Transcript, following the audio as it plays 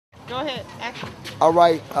Go ahead. Action. All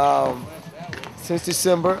right. Since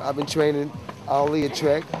December, I've been training Ali and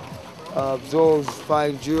Trek. Zorro's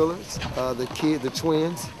Fine Jewelers, the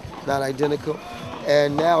twins, not identical.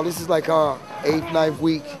 And now this is like our 8th, 9th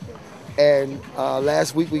week. And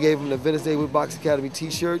last week we gave them the Venice Day with Box Academy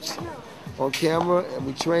t-shirts on camera, and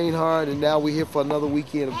we trained hard, and now we're here for another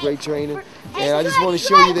weekend of great training. And I just want to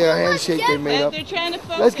show you their handshake they made up. They're trying to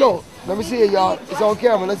focus. Let's go. Let me see it, y'all. It's on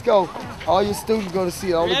camera. Let's go. All your students going to see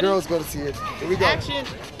it. All the girls going to see it. Here we go. Action.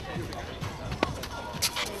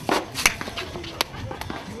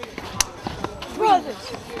 Brothers.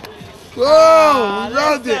 Whoa, we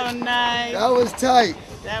loved it. So nice. That was tight.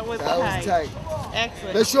 That was tight.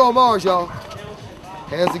 Excellent. Let's show them ours, y'all.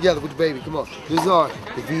 Hands together with the baby. Come on. This is ours.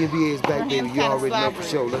 The VNBA is back, baby. You already know for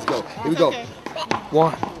sure. Let's go. Here we go. Okay.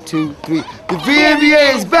 1, 2, 3. The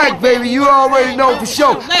VNBA is back, baby. You already know for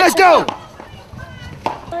sure. Let's go.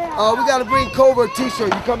 We got to bring Cobra a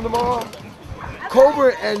t-shirt. You come tomorrow?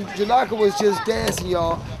 Cobra and Janaka was just dancing,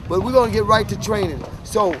 y'all. But we're going to get right to training.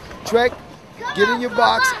 So, Trek, get in your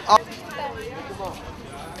box.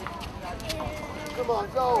 Come on,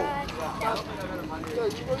 go.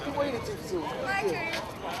 You waited too soon.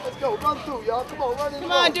 Let's go, run through, y'all. Come on, run in.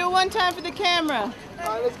 Come on, do it one time for the camera. All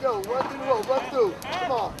right, let's go. Run through the road, run through.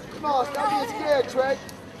 Come on, stop being scared, Trek.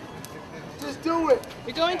 Just do it.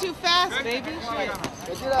 You're going too fast, baby. Now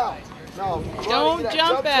get out. No. Don't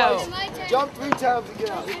jump out. Twice. Jump 3 times and get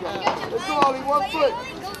out. Let's go, Ollie. 1 foot.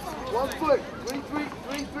 1 foot. 3,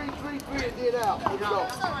 and get out. Here we go.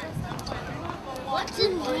 What's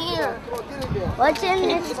in here? Come on, get in there. What's in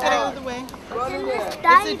this Just get out of stuff? the way. Run in there.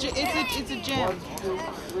 It's a gym. 1, 2,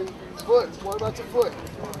 3, foot. What about your foot?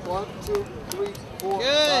 1, 2, 3, 4,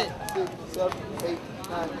 Good. 5, 6, 7, 8,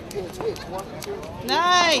 9, 10. Switch. 1, 2, 3,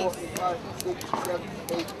 Nice. 4, 5, 6, 7,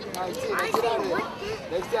 8, 9, 10. Now get out of here.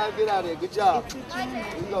 Next time, get out of here. Good job.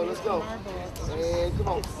 Here we go. Let's go. And come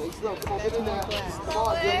on. Stay slow. Come on. Get in there. Come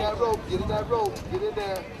on. Get in that rope. Get in that rope. Get in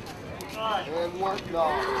there. And 1. No.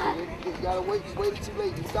 You gotta wait. You waited too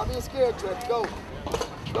late. Stop being scared, Trent. Go.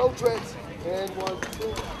 Go, Trent. And 1,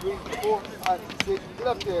 2, 3, 4, 5, 6. Get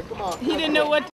up there. Come on. He didn't know what